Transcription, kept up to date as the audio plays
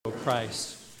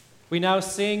Christ. We now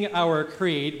sing our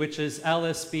creed, which is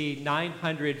LSB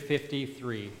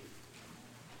 953.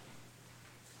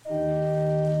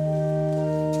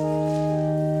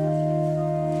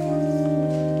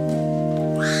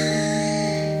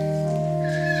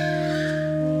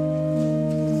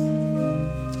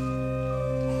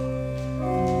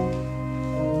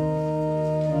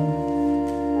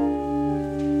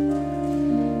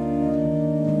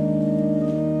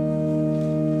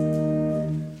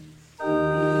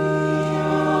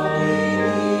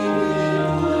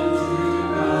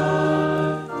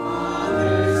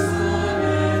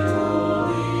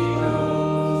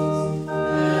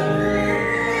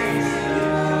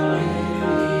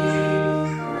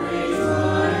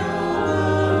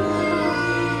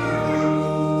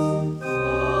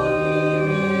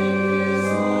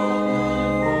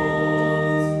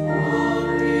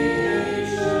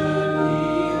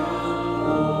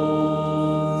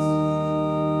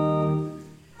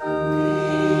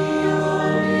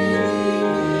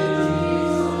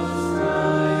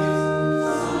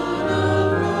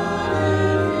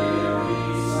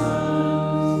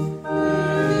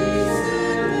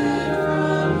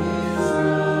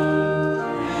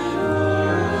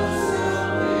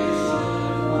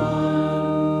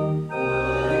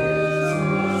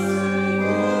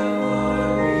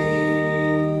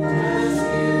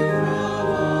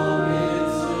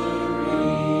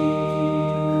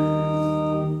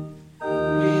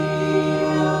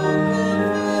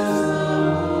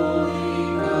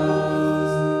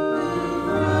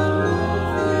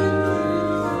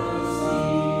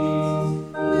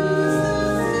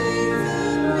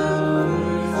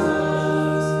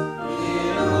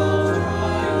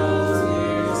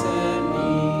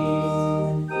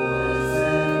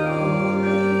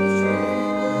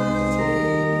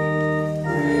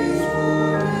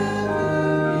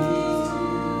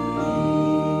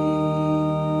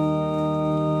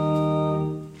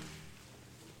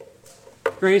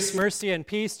 Grace, mercy, and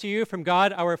peace to you from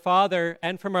God our Father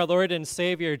and from our Lord and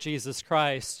Savior Jesus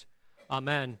Christ.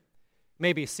 Amen. You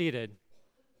may be seated.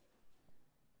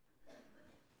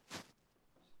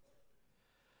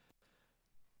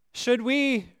 Should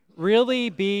we really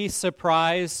be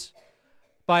surprised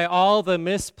by all the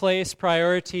misplaced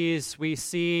priorities we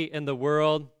see in the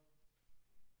world?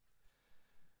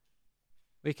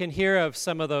 We can hear of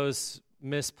some of those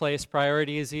misplaced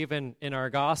priorities even in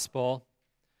our gospel.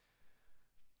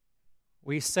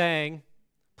 We sang,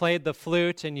 played the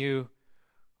flute, and you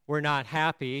were not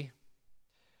happy.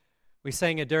 We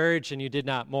sang a dirge, and you did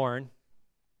not mourn.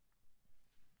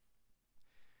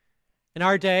 In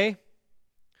our day,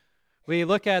 we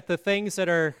look at the things that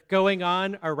are going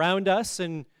on around us,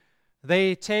 and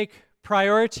they take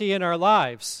priority in our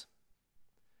lives.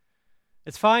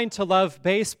 It's fine to love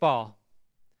baseball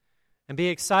and be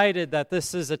excited that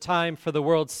this is a time for the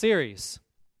World Series.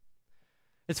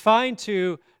 It's fine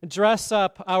to dress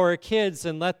up our kids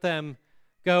and let them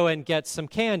go and get some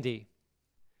candy.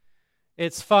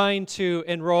 It's fine to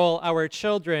enroll our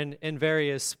children in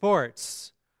various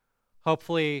sports,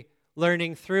 hopefully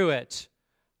learning through it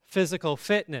physical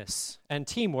fitness and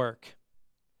teamwork.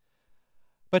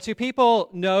 But do people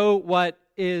know what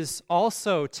is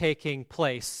also taking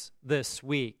place this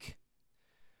week?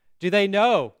 Do they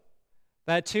know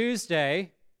that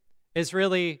Tuesday is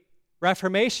really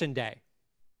Reformation Day?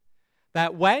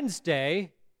 That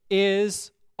Wednesday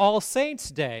is All Saints'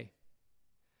 Day?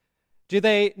 Do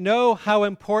they know how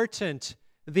important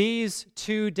these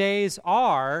 2 days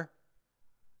are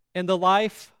in the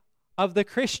life of the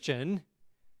Christian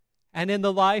and in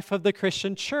the life of the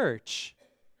Christian church?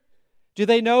 Do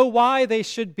they know why they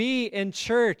should be in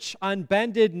church on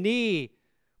bended knee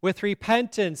with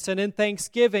repentance and in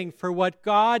thanksgiving for what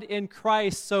God in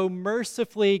Christ so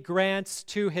mercifully grants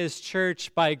to his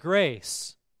church by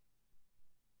grace?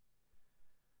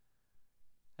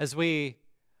 As we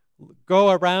go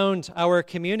around our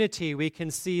community, we can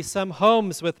see some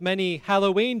homes with many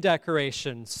Halloween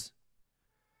decorations.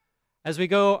 As we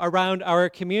go around our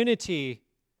community,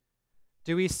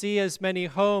 do we see as many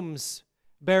homes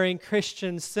bearing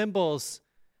Christian symbols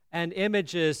and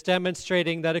images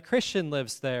demonstrating that a Christian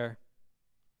lives there?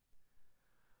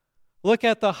 Look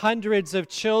at the hundreds of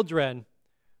children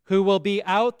who will be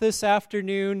out this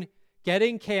afternoon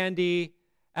getting candy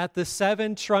at the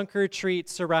 7 trunk or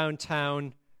treats around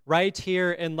town right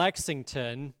here in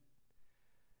Lexington,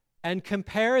 and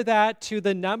compare that to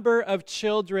the number of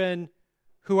children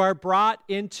who are brought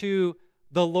into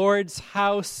the Lord's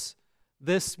house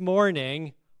this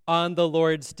morning on the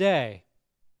Lord's Day.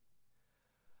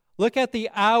 Look at the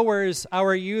hours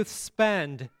our youth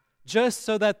spend just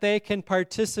so that they can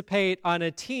participate on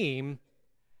a team,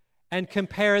 and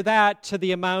compare that to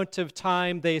the amount of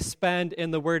time they spend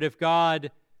in the Word of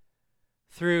God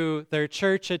through their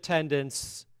church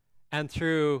attendance and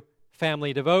through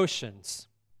family devotions.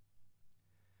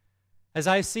 As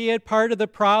I see it, part of the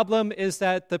problem is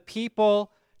that the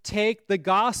people take the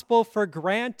gospel for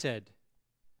granted.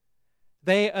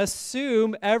 They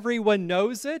assume everyone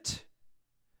knows it,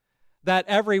 that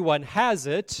everyone has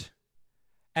it,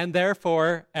 and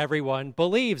therefore everyone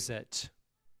believes it.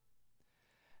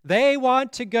 They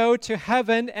want to go to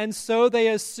heaven, and so they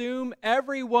assume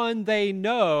everyone they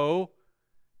know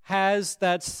has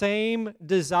that same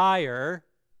desire,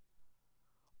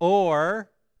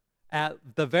 or at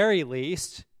the very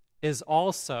least is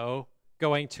also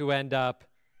going to end up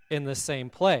in the same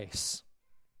place.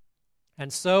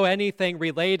 And so anything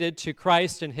related to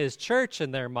Christ and his church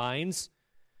in their minds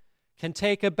can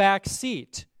take a back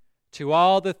seat to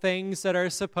all the things that are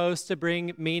supposed to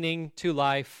bring meaning to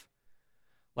life,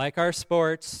 like our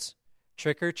sports,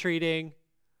 trick-or-treating,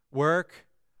 work,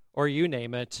 or you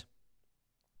name it.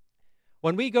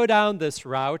 When we go down this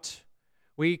route,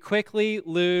 we quickly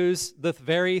lose the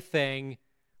very thing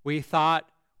we thought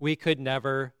we could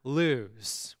never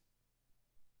lose: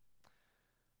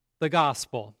 the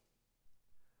gospel.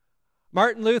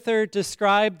 Martin Luther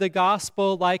described the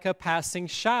gospel like a passing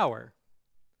shower.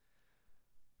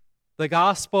 The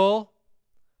gospel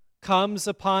comes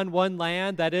upon one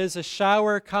land, that is, a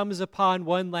shower comes upon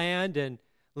one land and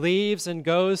leaves and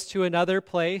goes to another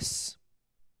place,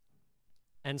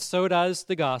 and so does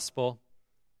the gospel.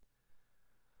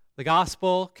 The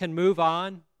gospel can move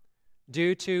on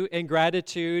due to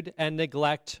ingratitude and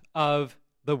neglect of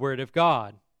the Word of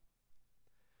God.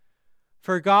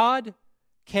 For God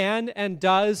can and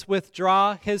does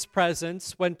withdraw his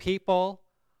presence when people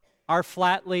are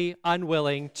flatly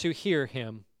unwilling to hear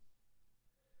him.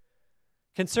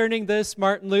 Concerning this,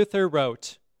 Martin Luther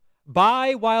wrote,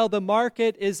 "Buy while the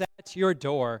market is at your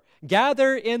door.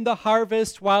 Gather in the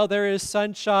harvest while there is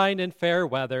sunshine and fair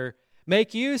weather.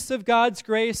 Make use of God's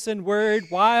grace and word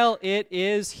while it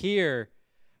is here.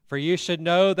 For you should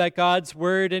know that God's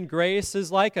word and grace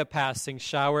is like a passing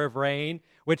shower of rain,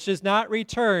 which does not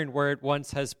return where it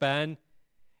once has been.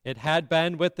 It had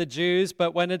been with the Jews,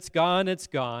 but when it's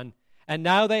gone, and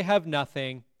now they have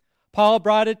nothing. Paul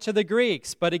brought it to the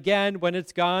Greeks, but again, when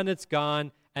it's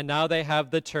gone, and now they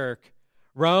have the Turk.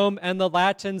 Rome and the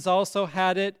Latins also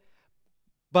had it,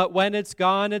 but when it's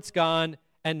gone,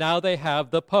 and now they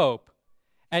have the Pope.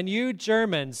 And you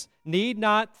Germans need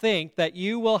not think that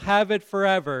you will have it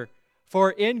forever,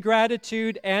 for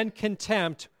ingratitude and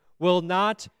contempt will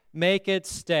not make it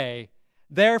stay.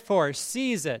 Therefore,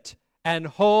 seize it and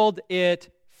hold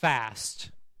it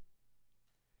fast."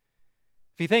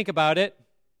 If you think about it,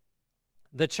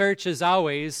 the church is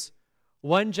always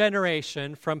one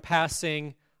generation from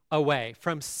passing away,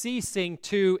 from ceasing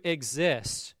to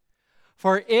exist.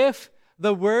 For if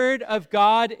the word of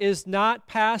God is not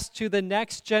passed to the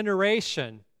next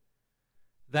generation,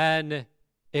 then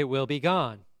it will be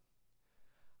gone.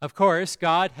 Of course,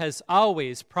 God has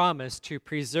always promised to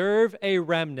preserve a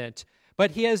remnant,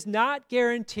 but he has not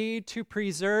guaranteed to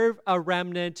preserve a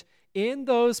remnant in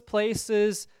those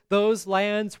places, those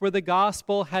lands where the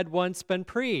gospel had once been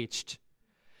preached.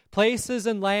 Places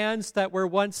and lands that were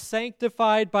once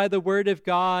sanctified by the word of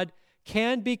God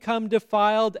can become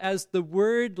defiled as the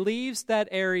word leaves that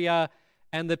area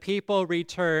and the people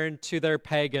return to their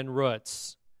pagan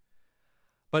roots.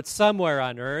 But somewhere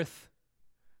on earth,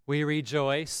 we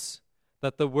rejoice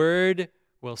that the word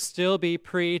will still be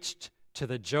preached to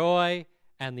the joy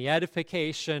and the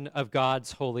edification of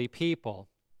God's holy people.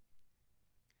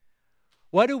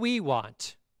 What do we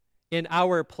want in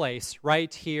our place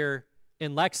right here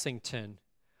in Lexington?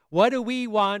 What do we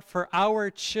want for our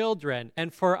children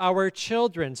and for our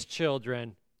children's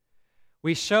children?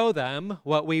 We show them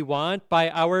what we want by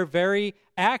our very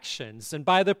actions and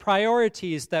by the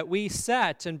priorities that we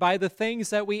set and by the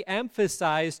things that we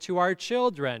emphasize to our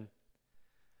children.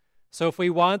 So if we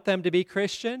want them to be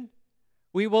Christian,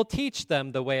 we will teach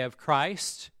them the way of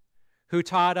Christ, who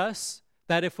taught us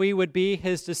that if we would be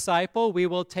his disciple, we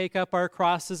will take up our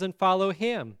crosses and follow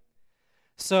him.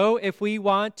 So if we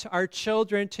want our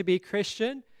children to be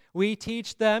Christian, we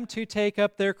teach them to take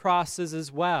up their crosses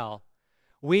as well.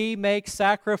 We make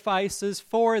sacrifices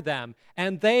for them,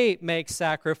 and they make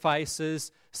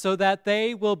sacrifices so that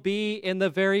they will be in the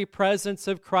very presence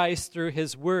of Christ through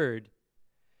his word.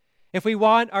 If we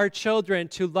want our children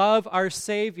to love our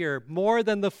Savior more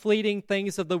than the fleeting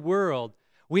things of the world,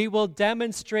 we will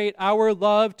demonstrate our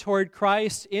love toward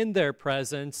Christ in their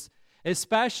presence,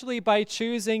 especially by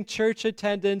choosing church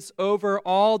attendance over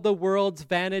all the world's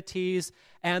vanities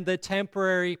and the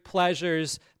temporary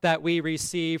pleasures that we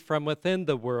receive from within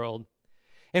the world.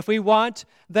 If we want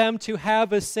them to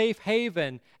have a safe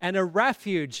haven and a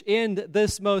refuge in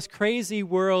this most crazy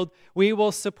world, we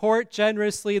will support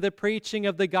generously the preaching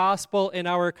of the gospel in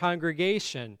our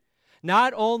congregation,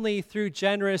 not only through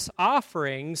generous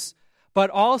offerings, but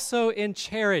also in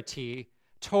charity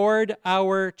toward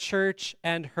our church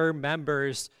and her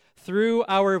members through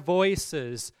our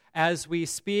voices as we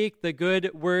speak the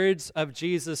good words of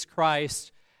Jesus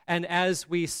Christ and as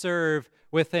we serve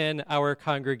within our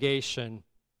congregation.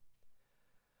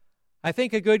 I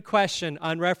think a good question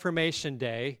on Reformation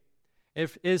Day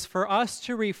is for us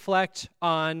to reflect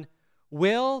on,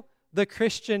 will the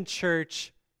Christian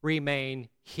church remain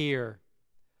here?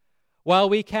 While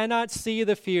we cannot see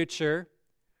the future,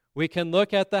 we can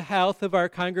look at the health of our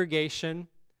congregation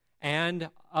and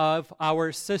of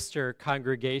our sister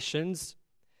congregations.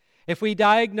 If we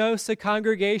diagnose a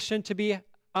congregation to be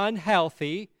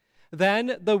unhealthy,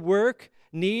 then the work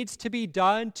needs to be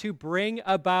done to bring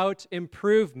about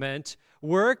improvement,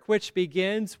 work which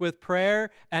begins with prayer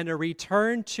and a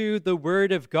return to the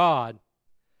Word of God.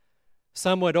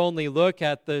 Some would only look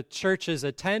at the church's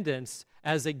attendance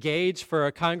as a gauge for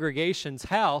a congregation's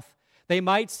health. They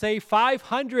might say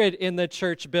 500 in the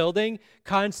church building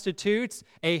constitutes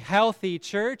a healthy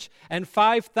church, and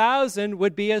 5,000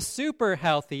 would be a super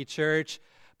healthy church,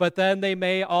 but then they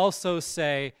may also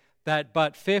say that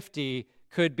but 50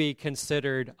 could be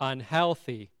considered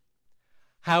unhealthy.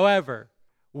 However,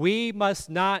 we must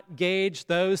not gauge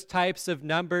those types of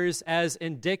numbers as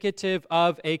indicative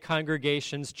of a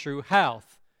congregation's true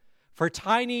health. For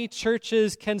tiny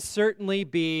churches can certainly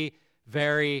be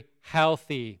very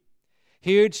healthy.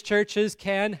 Huge churches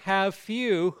can have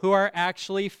few who are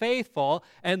actually faithful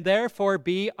and therefore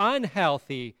be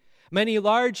unhealthy. Many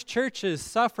large churches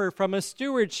suffer from a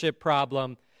stewardship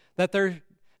problem,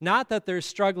 not that they're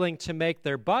struggling to make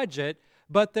their budget,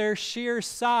 but their sheer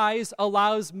size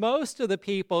allows most of the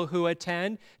people who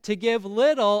attend to give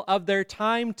little of their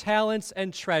time, talents,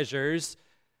 and treasures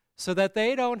so that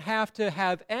they don't have to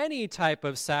have any type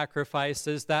of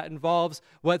sacrifices that involves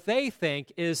what they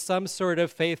think is some sort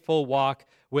of faithful walk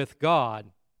with God.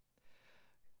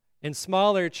 In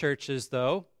smaller churches,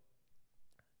 though,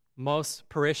 most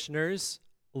parishioners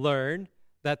learn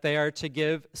that they are to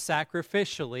give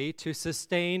sacrificially to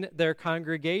sustain their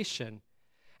congregation.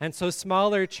 And so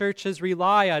smaller churches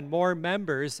rely on more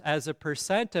members as a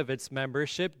percent of its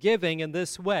membership giving in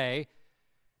this way,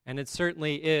 and it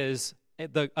certainly is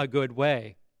a good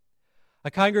way. A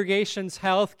congregation's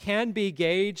health can be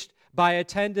gauged by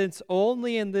attendance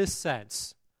only in this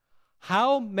sense.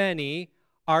 How many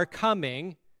are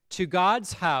coming to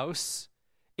God's house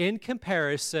in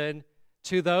comparison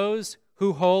to those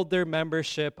who hold their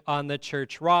membership on the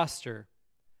church roster?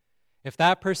 If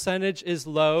that percentage is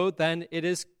low, then it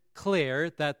is clear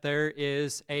that there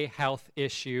is a health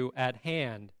issue at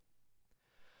hand.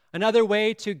 Another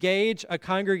way to gauge a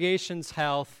congregation's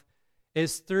health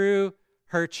is through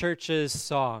her church's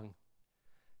song.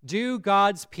 Do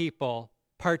God's people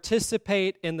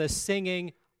participate in the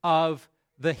singing of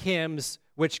the hymns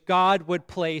which God would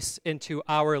place into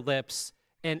our lips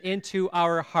and into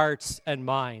our hearts and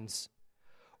minds?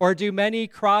 Or do many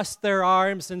cross their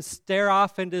arms and stare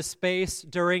off into space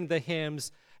during the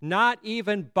hymns, not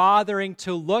even bothering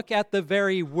to look at the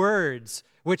very words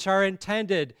which are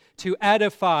intended to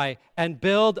edify and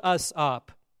build us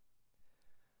up?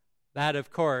 That,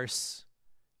 of course,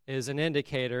 is an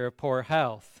indicator of poor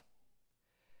health.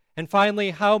 And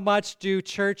finally, how much do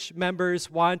church members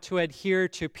want to adhere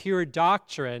to pure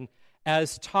doctrine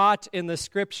as taught in the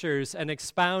Scriptures and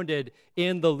expounded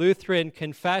in the Lutheran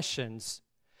confessions?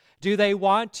 Do they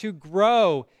want to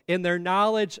grow in their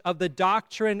knowledge of the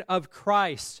doctrine of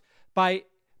Christ by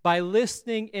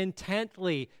listening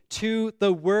intently to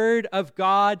the Word of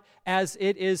God as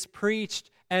it is preached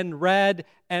and read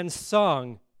and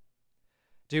sung?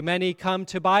 Do many come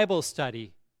to Bible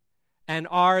study? And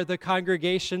are the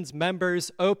congregation's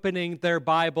members opening their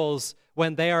Bibles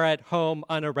when they are at home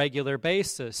on a regular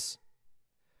basis?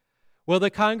 Will the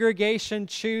congregation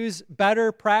choose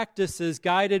better practices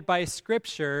guided by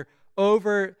Scripture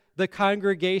over the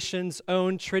congregation's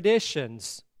own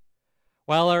traditions?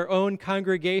 While our own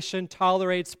congregation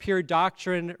tolerates pure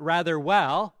doctrine rather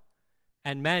well,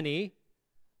 and many,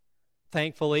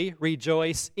 thankfully,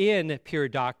 rejoice in pure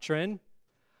doctrine,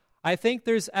 I think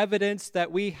there's evidence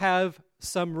that we have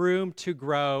some room to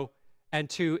grow and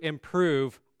to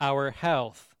improve our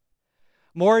health.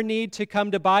 More need to come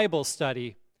to Bible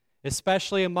study,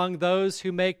 especially among those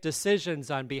who make decisions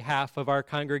on behalf of our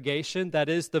congregation, that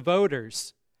is, the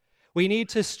voters. We need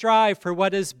to strive for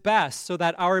what is best so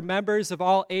that our members of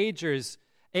all ages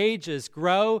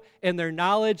grow in their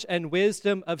knowledge and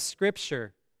wisdom of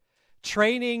Scripture.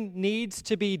 Training needs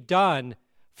to be done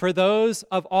for those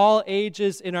of all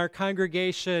ages in our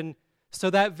congregation so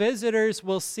that visitors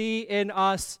will see in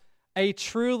us a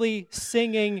truly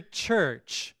singing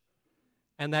church.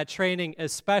 And that training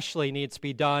especially needs to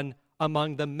be done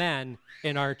among the men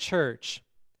in our church.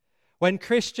 When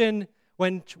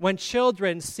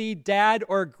children see dad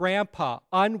or grandpa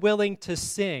unwilling to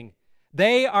sing,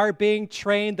 they are being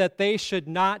trained that they should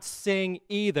not sing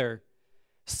either.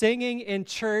 Singing in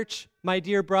church, my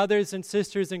dear brothers and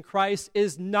sisters in Christ,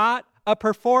 is not a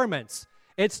performance.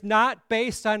 It's not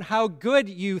based on how good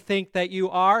you think that you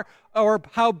are or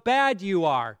how bad you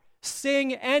are.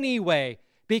 Sing anyway,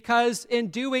 because in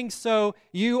doing so,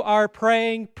 you are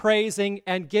praying, praising,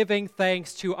 and giving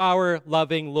thanks to our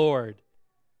loving Lord.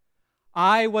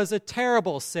 I was a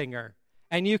terrible singer,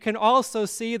 and you can also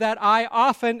see that I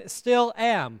often still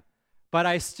am, but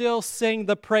I still sing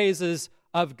the praises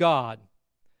of God.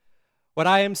 What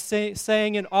I am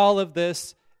saying in all of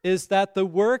this is that the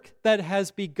work that has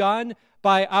begun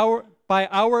by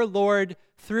our Lord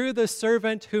through the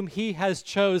servant whom he has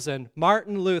chosen,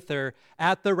 Martin Luther,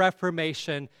 at the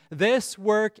Reformation, this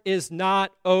work is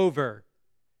not over.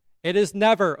 It is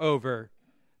never over.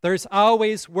 There's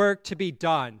always work to be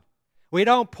done. We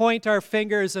don't point our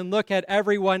fingers and look at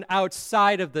everyone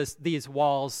outside of these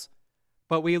walls,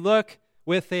 but we look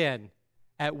within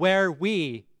at where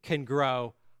we can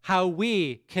grow, how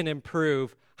we can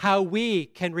improve, how we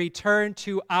can return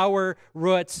to our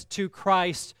roots to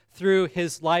Christ through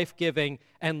his life-giving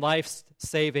and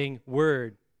life-saving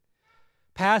word.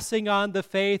 Passing on the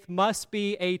faith must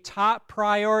be a top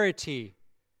priority.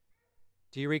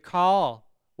 Do you recall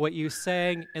what you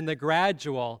sang in the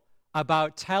gradual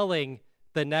about telling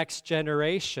the next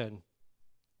generation?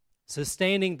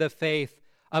 Sustaining the faith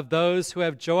of those who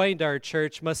have joined our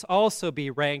church must also be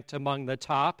ranked among the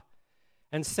top.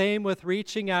 And same with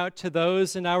reaching out to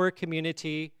those in our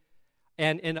community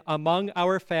and among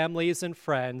our families and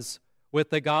friends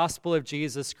with the gospel of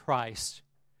Jesus Christ.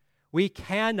 We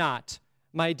cannot,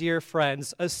 my dear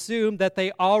friends, assume that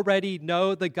they already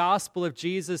know the gospel of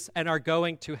Jesus and are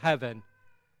going to heaven.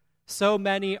 So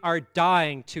many are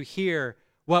dying to hear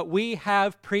what we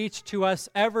have preached to us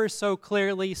ever so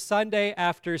clearly Sunday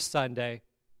after Sunday.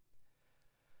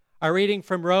 Our reading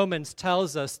from Romans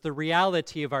tells us the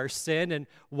reality of our sin and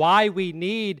why we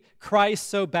need Christ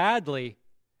so badly.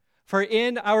 For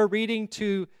in our reading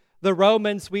to the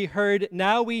Romans, we heard,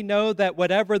 now we know that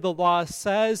whatever the law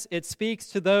says, it speaks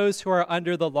to those who are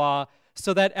under the law,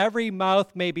 so that every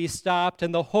mouth may be stopped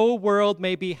and the whole world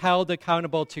may be held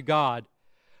accountable to God.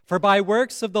 For by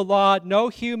works of the law, no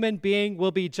human being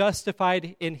will be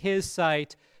justified in his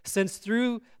sight, since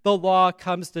through the law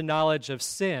comes the knowledge of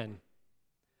sin.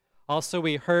 Also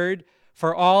we heard,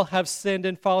 for all have sinned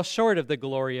and fall short of the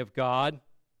glory of God.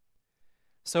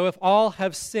 So if all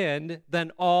have sinned,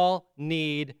 then all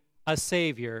need a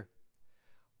Savior.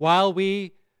 While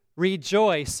we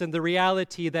rejoice in the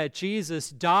reality that Jesus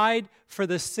died for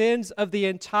the sins of the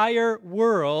entire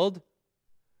world,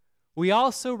 we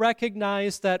also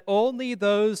recognize that only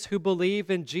those who believe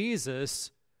in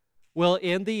Jesus will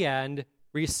in the end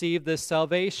receive this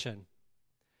salvation.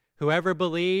 Whoever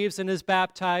believes and is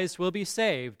baptized will be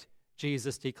saved,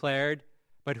 Jesus declared,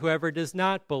 but whoever does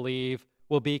not believe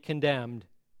will be condemned.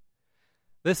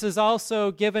 This is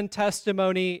also given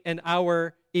testimony in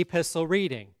our epistle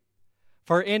reading.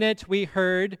 For in it we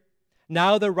heard,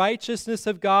 now the righteousness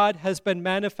of God has been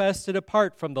manifested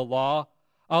apart from the law,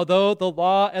 although the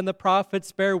law and the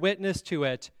prophets bear witness to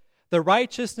it, the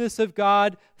righteousness of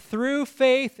God through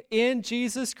faith in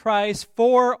Jesus Christ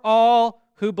for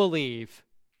all who believe.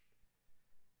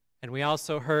 And we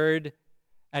also heard,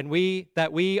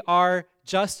 that we are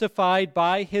justified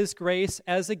by his grace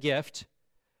as a gift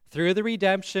through the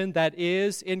redemption that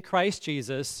is in Christ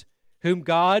Jesus, whom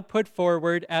God put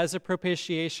forward as a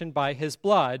propitiation by his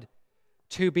blood,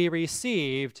 to be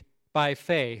received by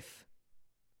faith.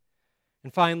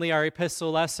 And finally, our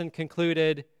epistle lesson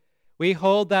concluded, we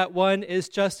hold that one is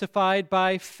justified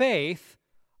by faith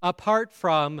apart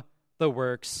from the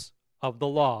works of the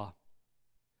law.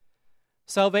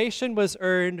 Salvation was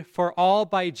earned for all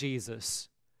by Jesus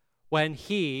when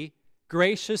he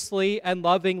graciously and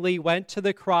lovingly went to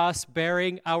the cross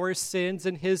bearing our sins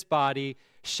in his body,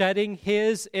 shedding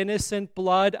his innocent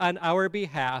blood on our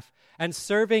behalf, and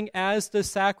serving as the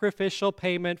sacrificial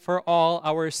payment for all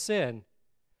our sin.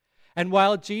 And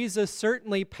while Jesus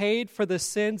certainly paid for the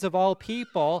sins of all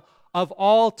people of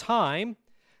all time,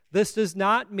 this does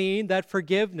not mean that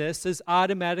forgiveness is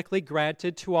automatically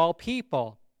granted to all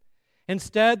people.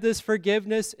 Instead, this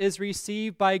forgiveness is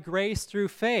received by grace through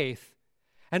faith.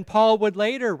 And Paul would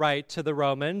later write to the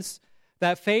Romans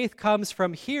that faith comes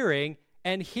from hearing,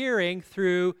 and hearing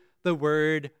through the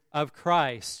word of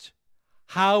Christ.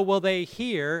 How will they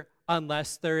hear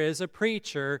unless there is a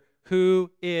preacher who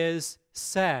is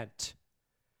sent?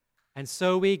 And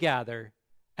so we gather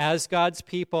as God's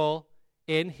people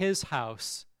in his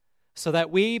house, so that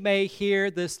we may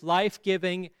hear this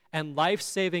life-giving and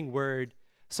life-saving word,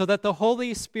 so that the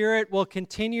Holy Spirit will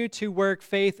continue to work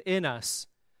faith in us,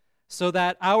 so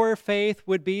that our faith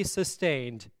would be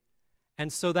sustained,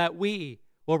 and so that we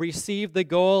will receive the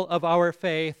goal of our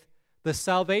faith, the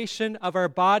salvation of our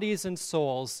bodies and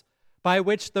souls, by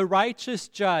which the righteous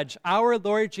judge, our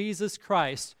Lord Jesus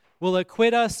Christ, will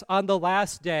acquit us on the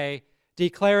last day,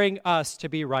 declaring us to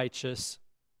be righteous.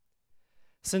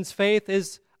 Since faith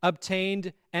is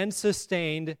obtained and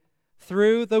sustained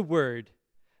through the Word,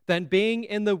 then being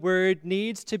in the Word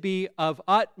needs to be of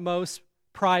utmost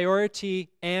priority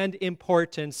and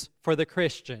importance for the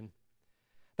Christian.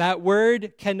 That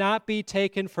Word cannot be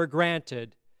taken for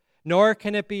granted, nor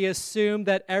can it be assumed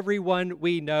that everyone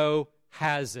we know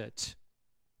has it.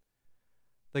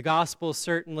 The gospel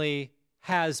certainly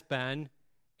has been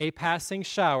a passing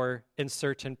shower in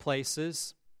certain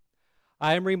places.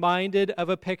 I am reminded of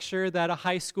a picture that a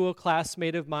high school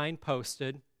classmate of mine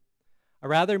posted, a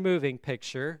rather moving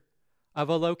picture of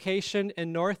a location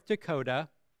in North Dakota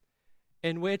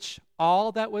in which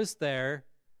all that was there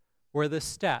were the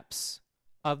steps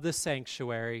of the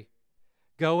sanctuary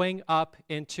going up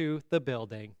into the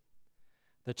building.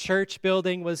 The church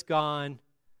building was gone,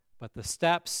 but the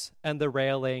steps and the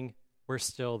railing were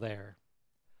still there.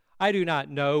 I do not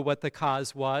know what the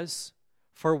cause was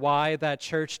for why that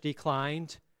church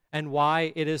declined and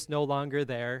why it is no longer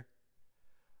there.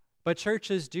 But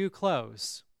churches do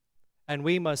close, and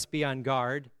we must be on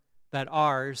guard that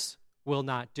ours will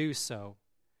not do so.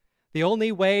 The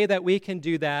only way that we can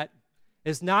do that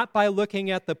is not by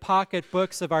looking at the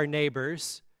pocketbooks of our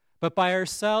neighbors, but by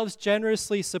ourselves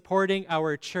generously supporting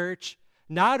our church,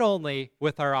 not only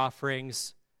with our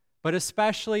offerings, but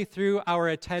especially through our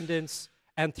attendance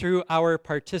and through our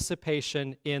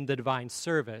participation in the divine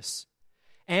service.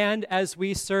 And as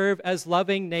we serve as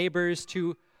loving neighbors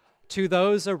to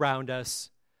those around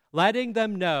us, letting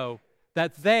them know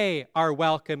that they are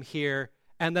welcome here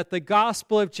and that the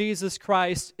gospel of Jesus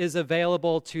Christ is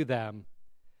available to them.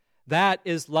 That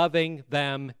is loving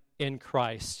them in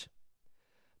Christ.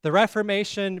 The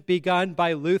Reformation begun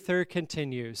by Luther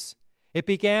continues. It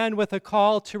began with a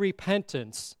call to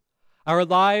repentance. Our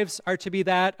lives are to be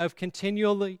that of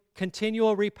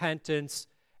continual repentance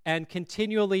and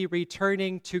continually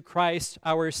returning to Christ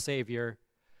our Savior.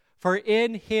 For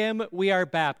in him we are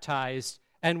baptized,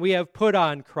 and we have put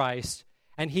on Christ,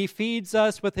 and he feeds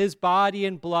us with his body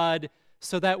and blood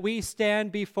so that we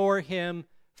stand before him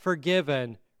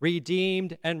forgiven,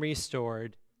 redeemed, and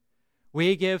restored.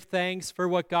 We give thanks for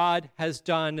what God has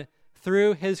done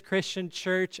through his Christian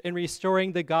church in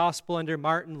restoring the gospel under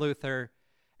Martin Luther,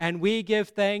 and we give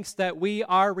thanks that we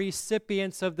are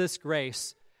recipients of this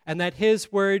grace and that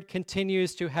his word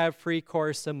continues to have free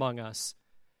course among us.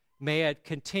 May it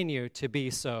continue to be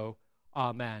so.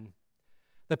 Amen.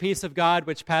 The peace of God,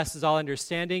 which passes all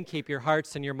understanding, keep your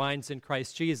hearts and your minds in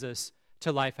Christ Jesus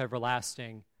to life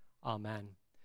everlasting. Amen.